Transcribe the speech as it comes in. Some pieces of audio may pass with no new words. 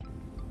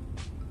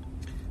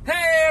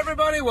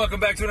everybody, welcome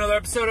back to another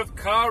episode of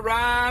Car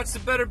Rides to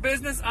Better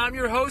Business. I'm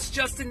your host,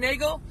 Justin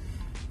Nagel,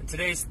 and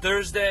today's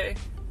Thursday,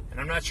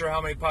 and I'm not sure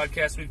how many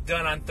podcasts we've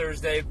done on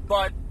Thursday,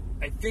 but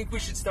I think we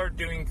should start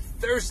doing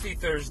Thirsty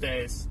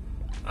Thursdays.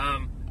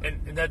 And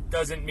that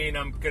doesn't mean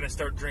I'm going to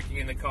start drinking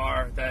in the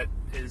car. That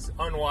is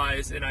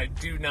unwise, and I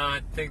do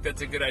not think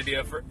that's a good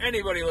idea for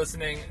anybody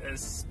listening,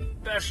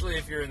 especially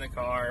if you're in the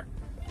car.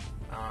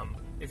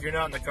 If you're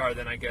not in the car,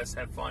 then I guess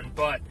have fun.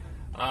 But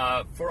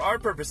for our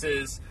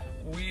purposes,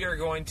 we are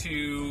going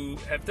to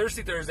have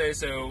Thirsty Thursday.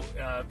 So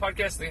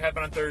podcasts that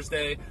happen on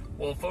Thursday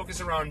will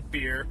focus around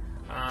beer.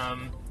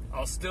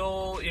 I'll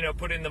still,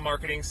 put in the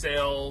marketing,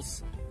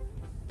 sales,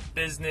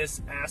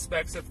 business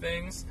aspects of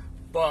things,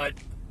 but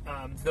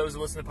those who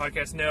listen to the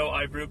podcast know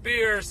I brew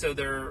beer, so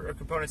there are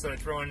components that I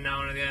throw in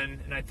now and again,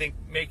 and I think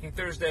making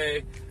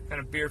Thursday kind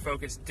of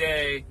beer-focused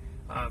day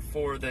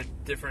for the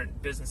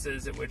different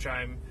businesses at which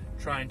I'm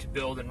trying to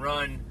build and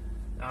run,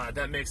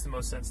 that makes the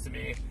most sense to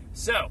me.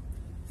 So,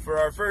 for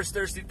our first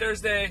Thirsty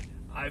Thursday,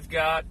 I've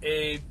got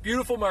a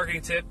beautiful marketing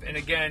tip, and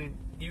again,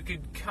 you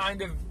could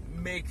kind of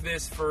make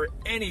this for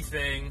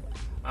anything,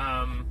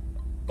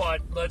 but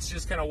let's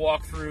just kind of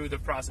walk through the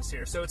process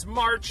here. So it's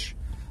March,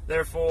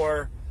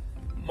 therefore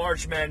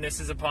March Madness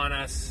is upon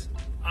us.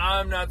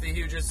 I'm not the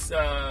hugest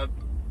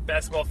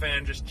basketball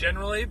fan just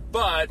generally,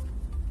 but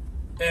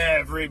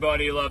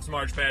everybody loves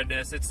March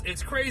Madness.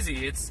 It's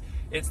crazy. It's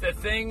the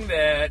thing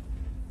that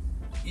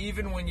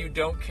even when you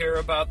don't care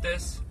about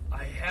this,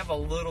 I have a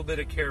little bit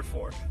of care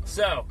for.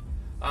 So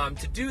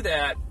to do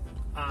that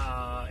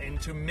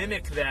and to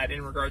mimic that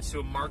in regards to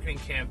a marketing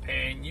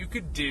campaign, you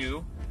could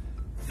do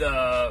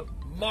the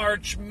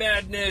March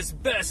Madness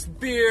Best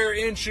Beer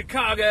in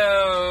Chicago.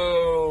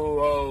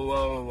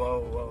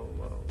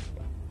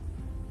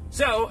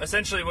 So,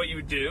 essentially what you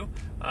would do,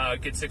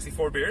 get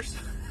 64 beers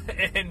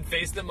and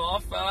face them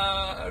off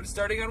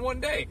starting on one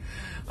day.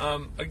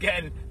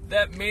 Again,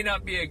 that may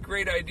not be a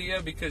great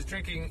idea because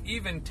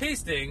even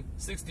tasting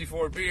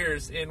 64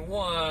 beers in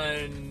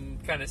one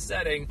kind of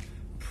setting,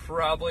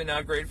 probably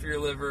not great for your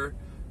liver,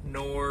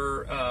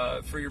 nor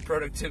for your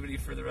productivity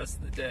for the rest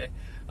of the day.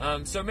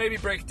 So maybe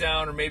break it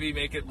down or maybe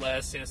make it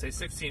less, say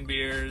 16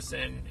 beers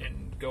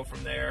and go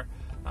from there.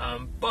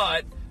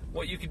 But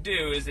what you could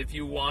do is if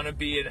you want to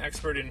be an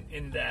expert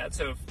in that,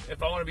 so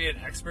if I want to be an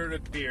expert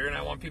at beer and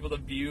I want people to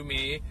view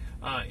me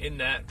in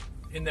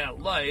that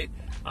light,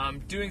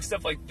 doing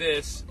stuff like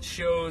this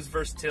shows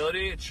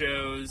versatility, it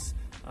shows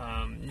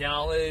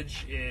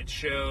knowledge, it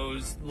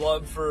shows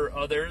love for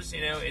others,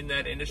 in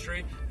that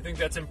industry. I think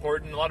that's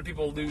important. A lot of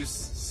people lose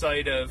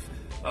sight of,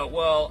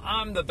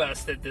 I'm the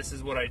best at this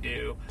is what I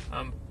do.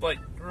 But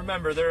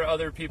remember, there are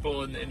other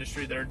people in the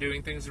industry that are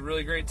doing things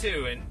really great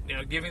too,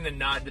 and giving the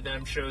nod to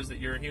them shows that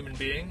you're a human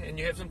being and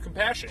you have some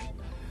compassion.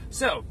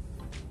 So,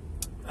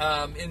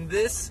 in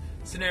this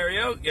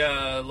scenario,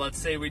 let's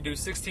say we do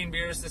 16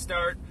 beers to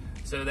start.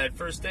 So that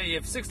first day you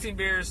have 16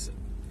 beers,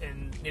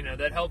 and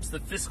that helps the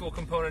fiscal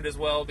component as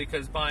well,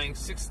 because buying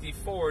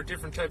 64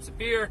 different types of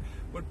beer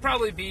would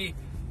probably be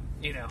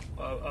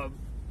a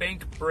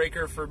bank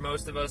breaker for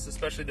most of us,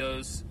 especially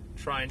those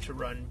trying to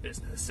run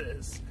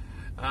businesses.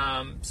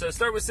 So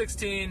start with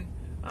 16,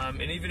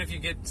 and even if you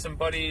get some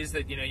buddies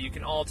that you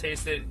can all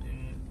taste it,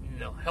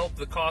 and help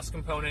the cost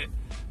component,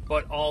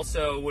 but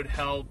also would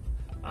help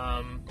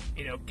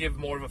give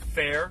more of a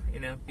fair,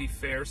 be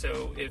fair.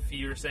 So if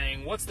you're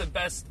saying what's the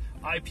best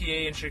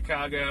IPA in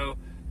Chicago,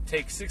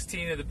 take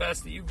 16 of the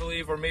best that you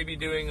believe, or maybe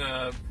doing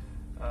a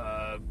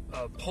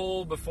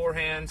poll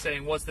beforehand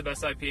saying what's the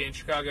best IPA in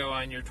Chicago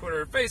on your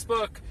Twitter or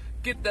Facebook,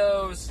 get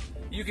those.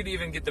 You could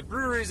even get the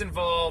breweries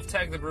involved,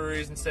 tag the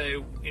breweries and say,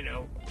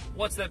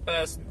 what's that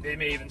best? They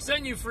may even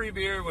send you free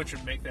beer, which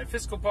would make that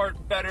fiscal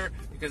part better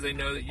because they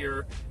know that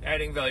you're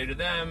adding value to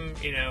them,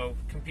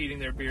 competing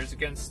their beers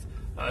against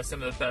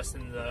some of the best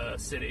in the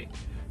city.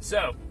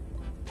 So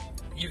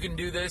you can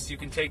do this, you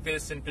can take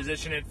this and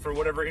position it for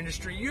whatever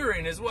industry you're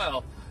in as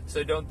well.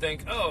 So don't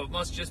think, it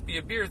must just be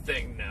a beer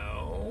thing.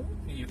 No,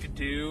 you could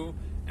do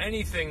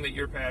anything that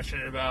you're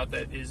passionate about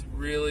that is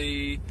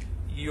really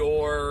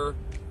your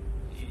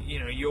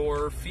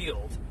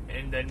field,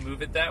 and then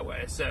move it that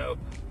way. So,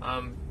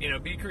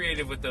 be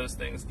creative with those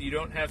things. You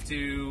don't have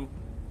to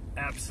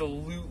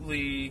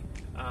absolutely,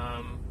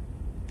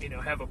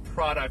 have a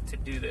product to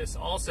do this.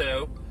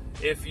 Also,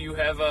 if you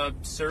have a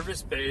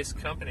service-based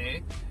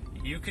company,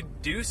 you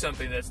could do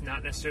something that's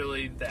not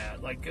necessarily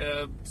that. Like,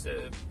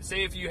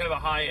 say if you have a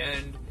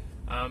high-end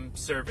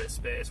service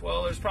base,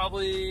 well, there's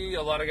probably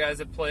a lot of guys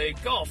that play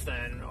golf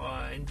then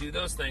and do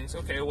those things.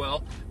 Okay,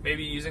 well,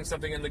 maybe using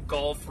something in the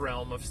golf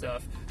realm of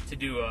stuff to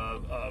do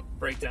a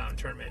breakdown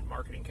tournament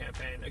marketing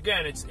campaign.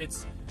 Again,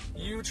 it's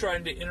you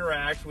trying to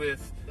interact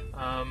with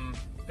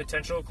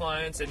potential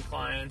clients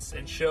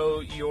and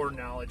show your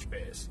knowledge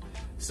base.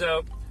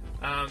 So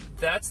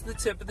that's the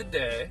tip of the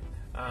day.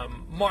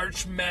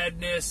 March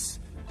Madness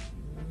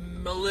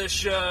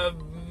militia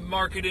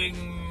marketing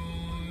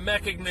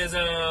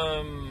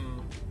mechanism.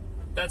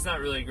 That's not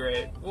really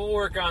great. We'll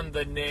work on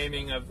the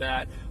naming of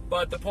that.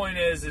 But the point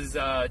is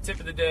tip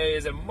of the day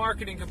is a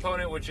marketing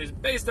component, which is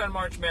based on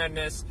March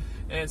Madness.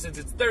 And since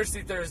it's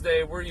Thirsty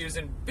Thursday, we're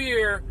using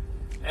beer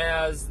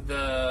as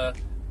the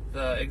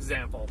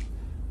example.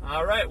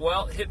 All right,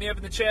 well, hit me up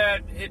in the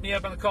chat, hit me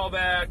up on the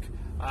callback,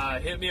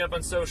 hit me up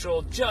on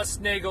social,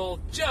 just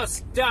 .nagel,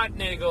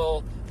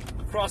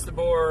 across the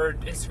board,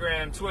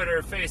 Instagram,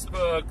 Twitter,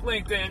 Facebook,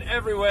 LinkedIn,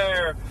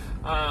 everywhere.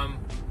 I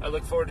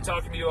look forward to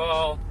talking to you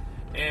all.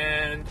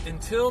 And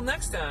until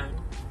next time,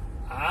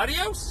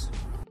 adios.